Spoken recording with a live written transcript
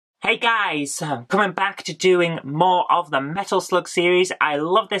Hey guys, coming back to doing more of the Metal Slug series. I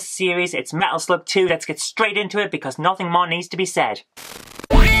love this series, it's Metal Slug 2, let's get straight into it because nothing more needs to be said.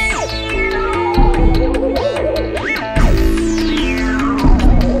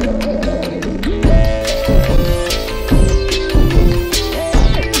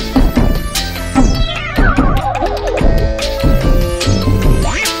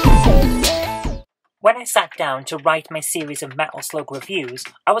 When I sat down to write my series of Metal Slug reviews,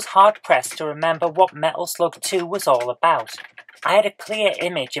 I was hard-pressed to remember what Metal Slug 2 was all about. I had a clear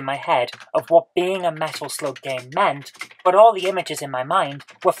image in my head of what being a Metal Slug game meant, but all the images in my mind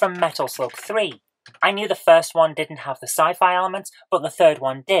were from Metal Slug 3. I knew the first one didn't have the sci-fi elements, but the third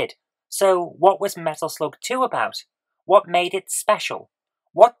one did. So what was Metal Slug 2 about? What made it special?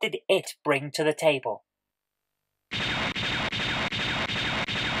 What did it bring to the table?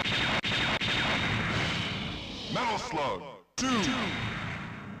 Metal Slug 2.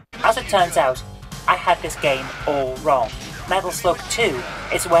 As it turns out, I had this game all wrong. Metal Slug 2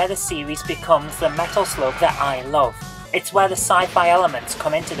 is where the series becomes the Metal Slug that I love. It's where the sci-fi elements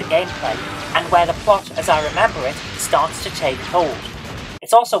come into the gameplay, and where the plot, as I remember it, starts to take hold.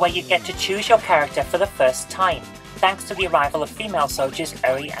 It's also where you get to choose your character for the first time, thanks to the arrival of female soldiers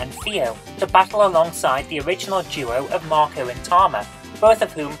Uri and Theo, to battle alongside the original duo of Marco and Tama, both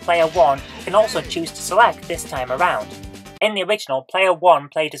of whom Player 1 can also choose to select this time around. In the original, Player 1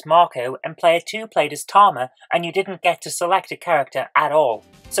 played as Marco and Player 2 played as Tama, and you didn't get to select a character at all.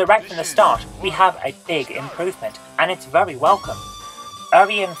 So right from the start, we have a big improvement, and it's very welcome.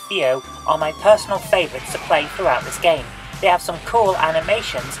 Uri and Theo are my personal favourites to play throughout this game. They have some cool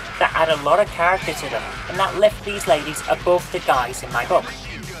animations that add a lot of character to them, and that lift these ladies above the guys in my book.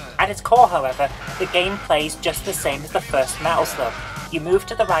 At its core, however, the game plays just the same as the first Metal Slug. You move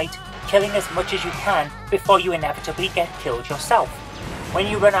to the right, killing as much as you can before you inevitably get killed yourself. When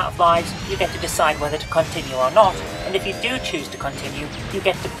you run out of lives, you get to decide whether to continue or not, and if you do choose to continue, you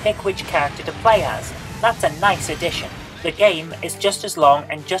get to pick which character to play as. That's a nice addition. The game is just as long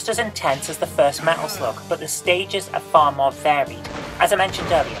and just as intense as the first Metal Slug, but the stages are far more varied. As I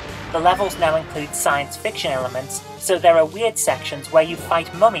mentioned earlier, the levels now include science fiction elements, so there are weird sections where you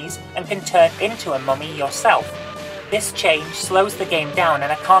fight mummies and can turn into a mummy yourself. This change slows the game down and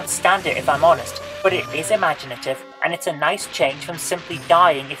I can't stand it if I'm honest, but it is imaginative and it's a nice change from simply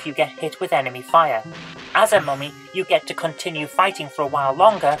dying if you get hit with enemy fire. As a mummy, you get to continue fighting for a while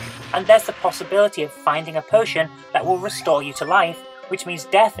longer, and there's the possibility of finding a potion that will restore you to life, which means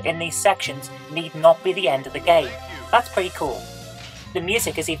death in these sections need not be the end of the game. That's pretty cool. The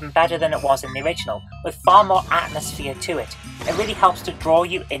music is even better than it was in the original, with far more atmosphere to it. It really helps to draw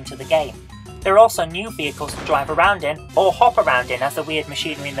you into the game. There are also new vehicles to drive around in, or hop around in as the weird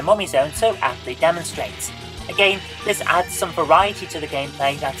machinery in the Mummy Zone so aptly demonstrates. Again, this adds some variety to the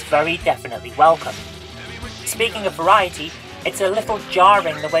gameplay that's very definitely welcome. Speaking of variety, it's a little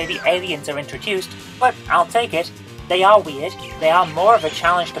jarring the way the aliens are introduced, but I'll take it. They are weird, they are more of a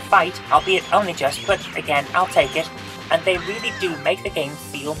challenge to fight, albeit only just, but again, I'll take it, and they really do make the game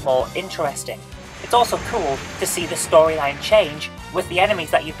feel more interesting. It's also cool to see the storyline change, with the enemies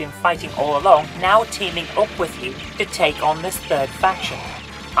that you've been fighting all along now teaming up with you to take on this third faction.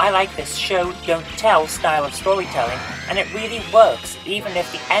 I like this show don't tell style of storytelling, and it really works even if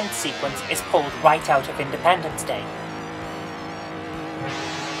the end sequence is pulled right out of Independence Day.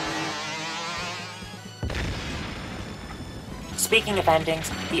 Speaking of endings,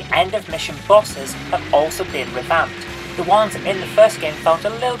 the end of mission bosses have also been revamped. The ones in the first game felt a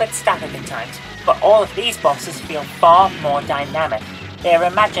little bit static at times, but all of these bosses feel far more dynamic. They are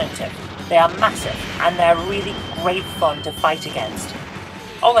imaginative, they are massive, and they are really great fun to fight against.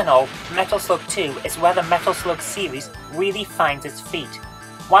 All in all, Metal Slug 2 is where the Metal Slug series really finds its feet.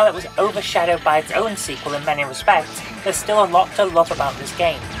 While it was overshadowed by its own sequel in many respects, there's still a lot to love about this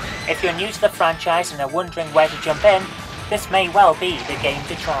game. If you're new to the franchise and are wondering where to jump in, this may well be the game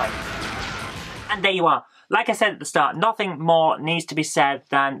to try. And there you are. Like I said at the start, nothing more needs to be said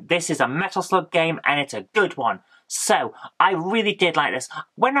than this is a Metal Slug game and it's a good one. So, I really did like this.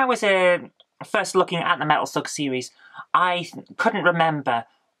 When I was first looking at the Metal Slug series, I couldn't remember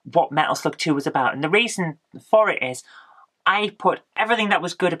what Metal Slug 2 was about. And the reason for it is, I put everything that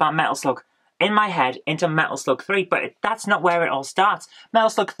was good about Metal Slug in my head into Metal Slug 3, but that's not where it all starts. Metal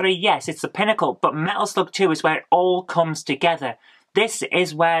Slug 3, yes, it's the pinnacle, but Metal Slug 2 is where it all comes together. This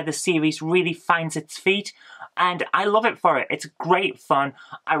is where the series really finds its feet, and I love it for it. It's great fun.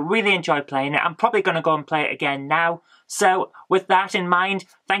 I really enjoy playing it. I'm probably going to go and play it again now. So with that in mind,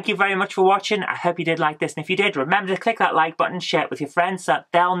 thank you very much for watching. I hope you did like this, and if you did, remember to click that like button, share it with your friends so that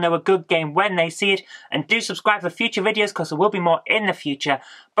they'll know a good game when they see it, and do subscribe for future videos because there will be more in the future.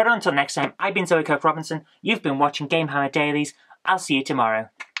 But until next time, I've been Kirk-Robinson. You've been watching GameHammer Dailies. I'll see you tomorrow.